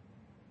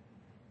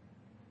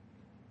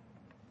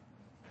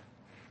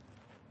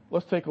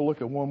 Let's take a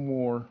look at one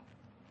more.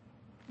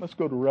 Let's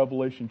go to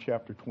Revelation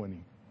chapter 20.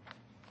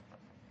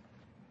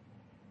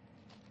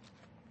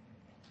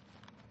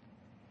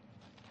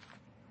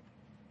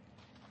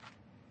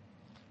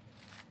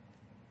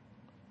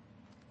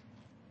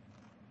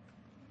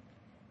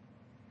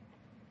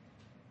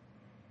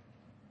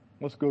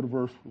 Let's go to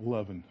verse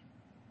 11.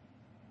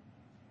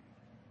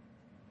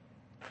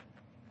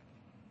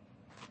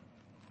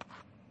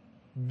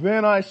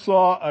 Then I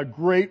saw a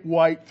great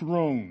white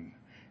throne,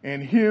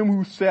 and Him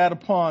who sat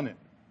upon it,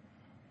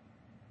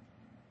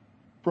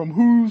 from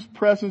whose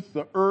presence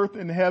the earth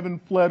and heaven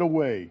fled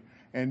away,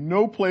 and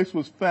no place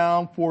was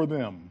found for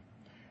them.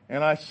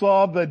 And I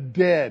saw the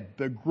dead,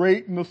 the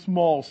great and the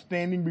small,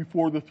 standing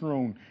before the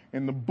throne,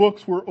 and the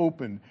books were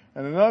opened,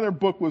 and another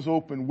book was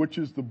opened, which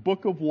is the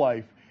book of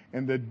life.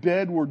 And the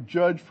dead were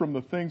judged from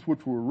the things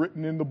which were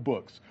written in the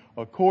books,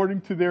 according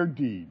to their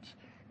deeds.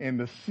 And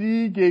the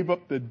sea gave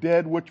up the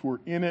dead which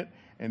were in it,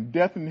 and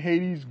death and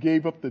Hades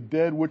gave up the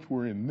dead which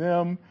were in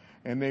them,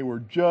 and they were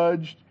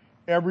judged,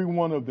 every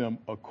one of them,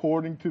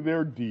 according to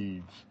their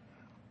deeds.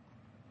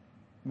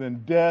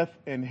 Then death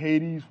and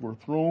Hades were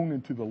thrown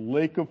into the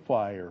lake of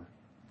fire.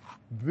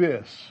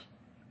 This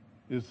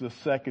is the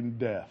second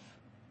death,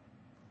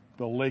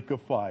 the lake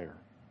of fire.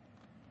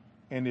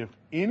 And if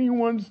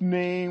anyone's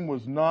name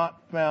was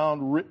not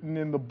found written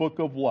in the book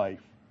of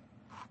life,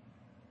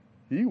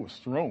 he was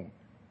thrown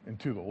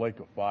into the lake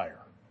of fire.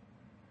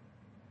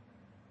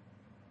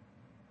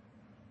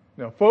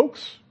 Now,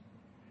 folks,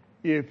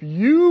 if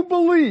you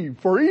believe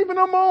for even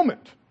a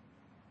moment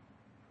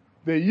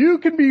that you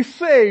can be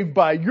saved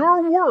by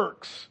your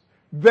works,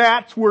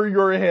 that's where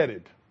you're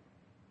headed.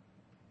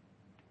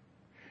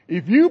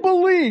 If you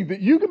believe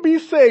that you can be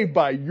saved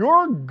by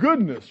your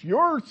goodness,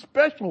 your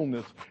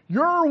specialness,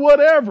 your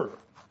whatever,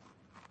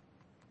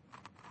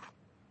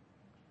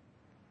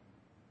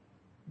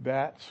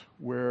 that's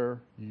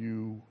where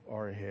you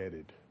are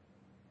headed.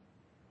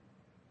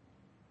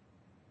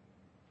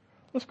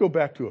 Let's go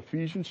back to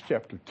Ephesians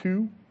chapter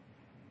 2.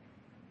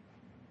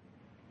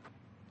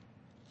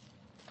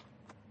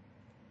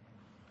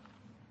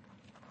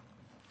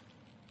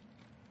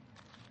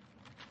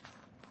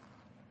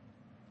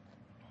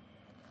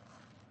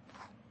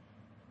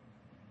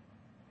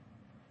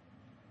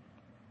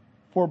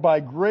 For by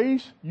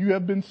grace you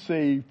have been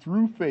saved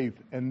through faith,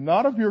 and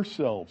not of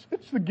yourselves.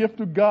 It's the gift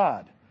of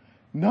God,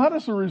 not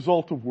as a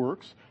result of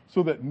works,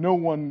 so that no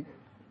one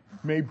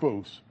may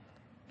boast.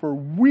 For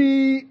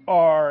we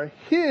are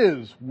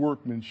His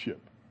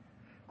workmanship,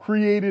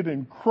 created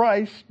in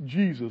Christ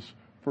Jesus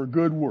for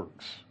good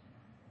works,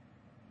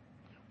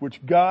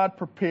 which God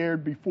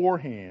prepared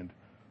beforehand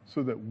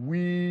so that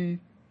we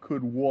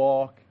could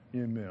walk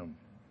in them.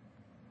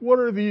 What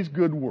are these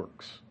good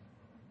works?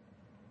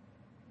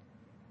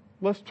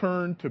 Let's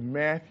turn to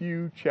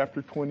Matthew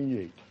chapter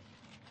 28.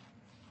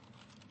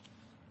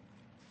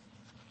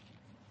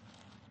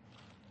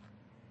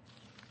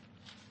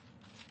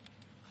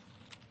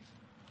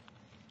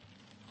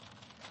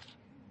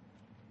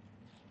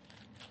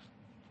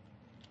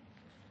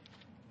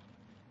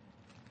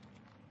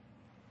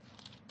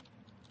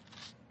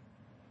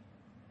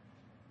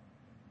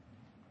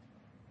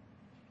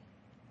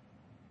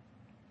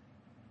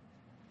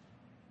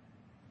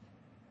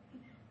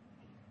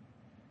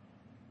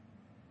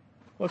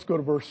 Let's go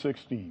to verse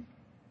 16.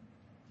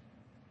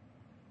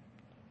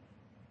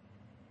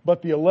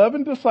 But the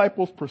 11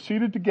 disciples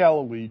proceeded to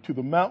Galilee, to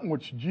the mountain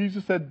which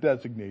Jesus had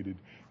designated,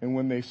 and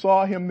when they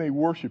saw Him, they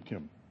worshipped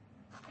Him.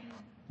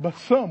 But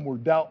some were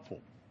doubtful.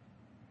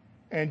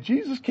 And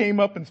Jesus came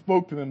up and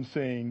spoke to them,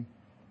 saying,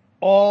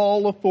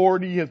 all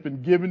authority has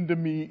been given to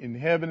me in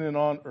heaven and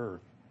on earth.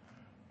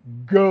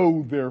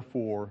 Go,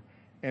 therefore,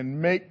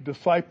 and make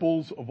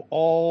disciples of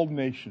all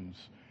nations,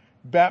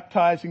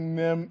 baptizing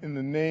them in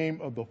the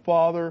name of the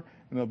Father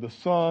and of the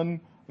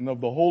Son and of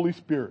the Holy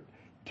Spirit,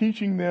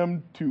 teaching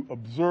them to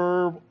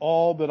observe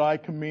all that I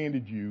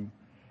commanded you,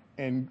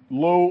 and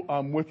lo,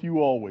 I'm with you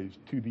always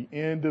to the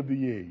end of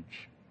the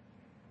age.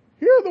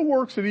 Here are the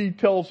works that he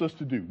tells us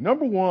to do.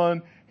 Number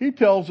one, he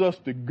tells us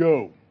to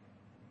go,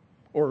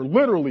 or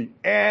literally,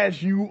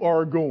 as you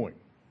are going.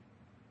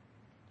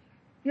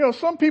 You know,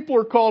 some people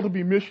are called to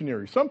be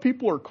missionaries. Some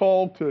people are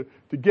called to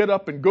get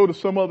up and go to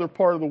some other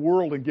part of the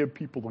world and give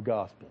people the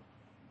gospel.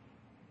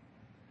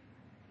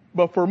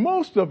 But for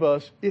most of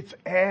us, it's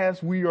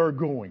as we are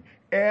going,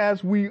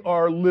 as we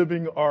are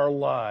living our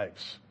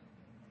lives.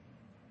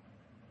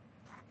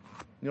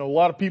 You know, a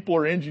lot of people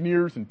are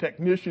engineers and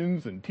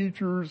technicians and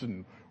teachers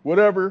and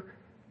whatever.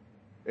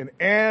 And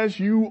as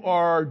you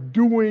are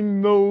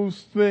doing those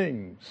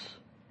things,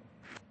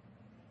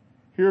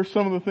 here are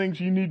some of the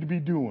things you need to be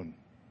doing.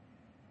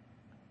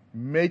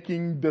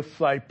 Making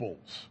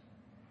disciples.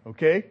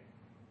 Okay?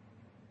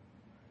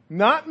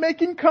 Not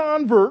making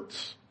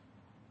converts.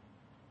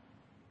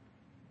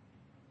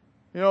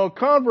 You know, a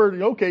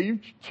convert, okay,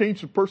 you've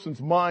changed a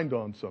person's mind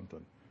on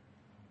something.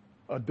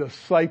 A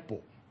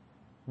disciple.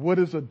 What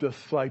is a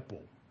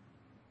disciple?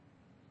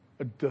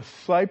 A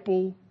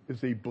disciple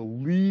is a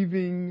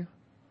believing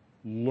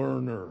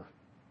learner.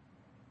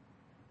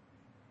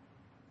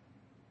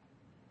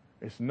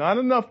 It's not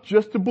enough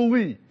just to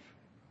believe.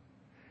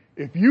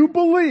 If you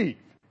believe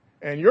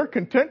and you're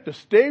content to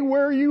stay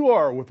where you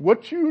are with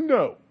what you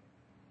know,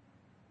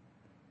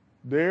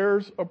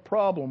 there's a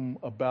problem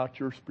about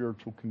your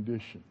spiritual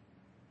condition.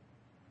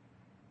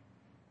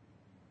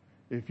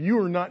 If you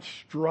are not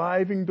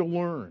striving to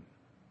learn,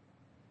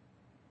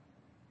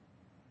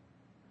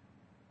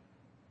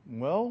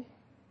 well,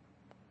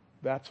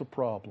 that's a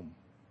problem.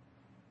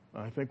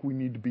 I think we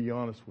need to be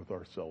honest with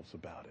ourselves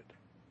about it.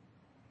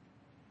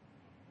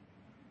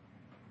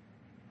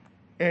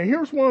 And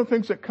here's one of the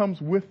things that comes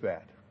with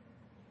that.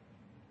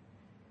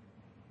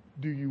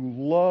 Do you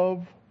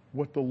love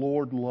what the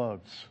Lord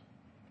loves?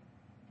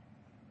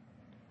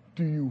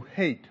 Do you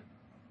hate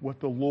what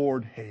the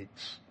Lord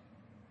hates?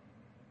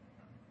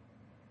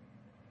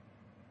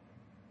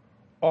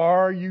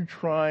 Are you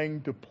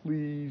trying to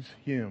please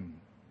Him?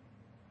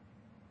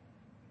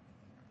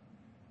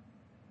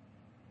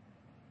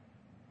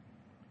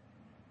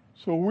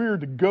 So we are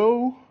to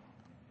go,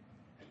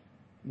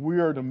 we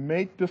are to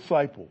make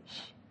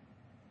disciples.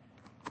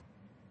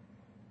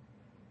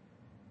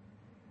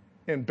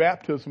 And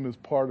baptism is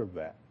part of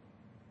that.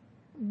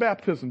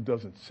 Baptism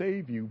doesn't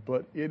save you,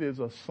 but it is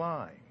a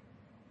sign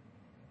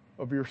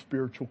of your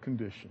spiritual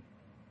condition.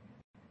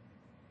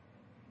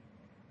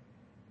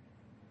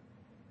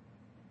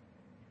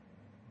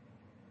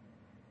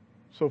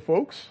 So,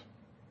 folks,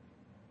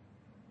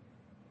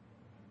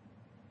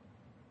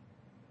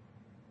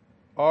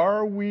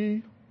 are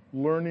we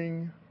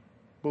learning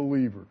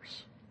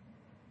believers?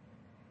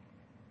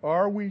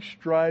 Are we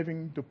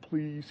striving to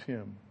please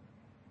Him?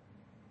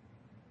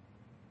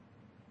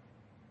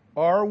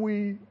 Are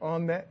we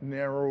on that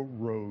narrow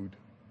road?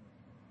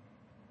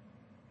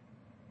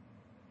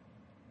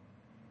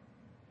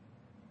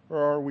 Or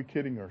are we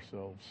kidding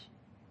ourselves?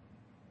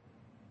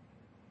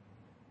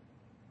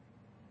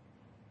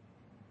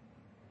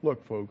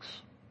 Look, folks,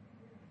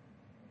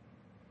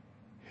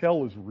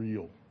 hell is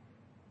real.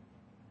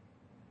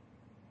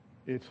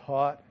 It's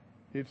hot,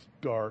 it's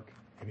dark,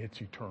 and it's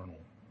eternal.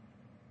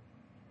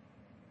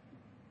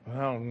 I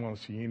don't want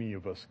to see any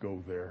of us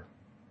go there.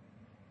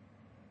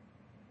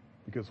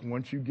 Because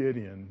once you get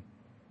in,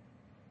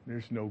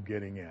 there's no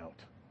getting out.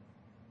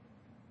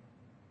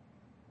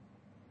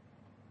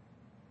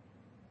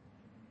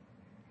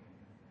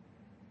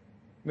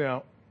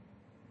 Now,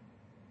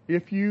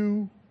 if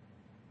you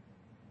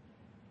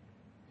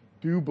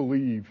do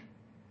believe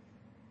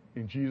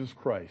in Jesus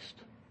Christ,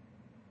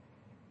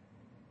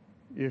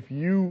 if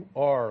you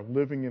are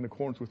living in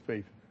accordance with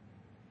faith,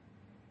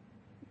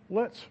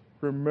 let's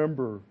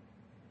remember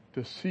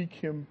to seek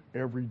Him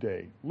every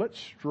day. Let's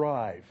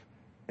strive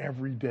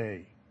every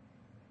day.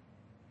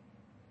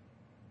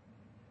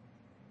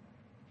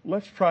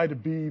 Let's try to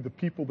be the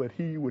people that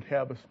He would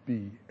have us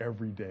be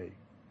every day.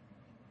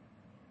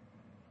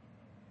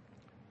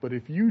 But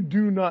if you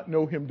do not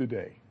know Him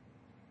today,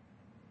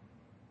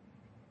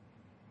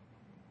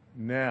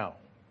 now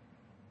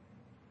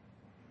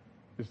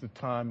is the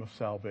time of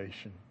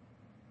salvation.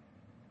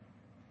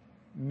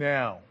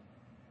 Now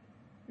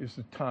is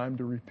the time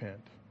to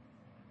repent.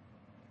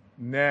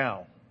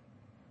 Now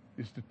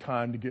is the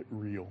time to get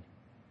real.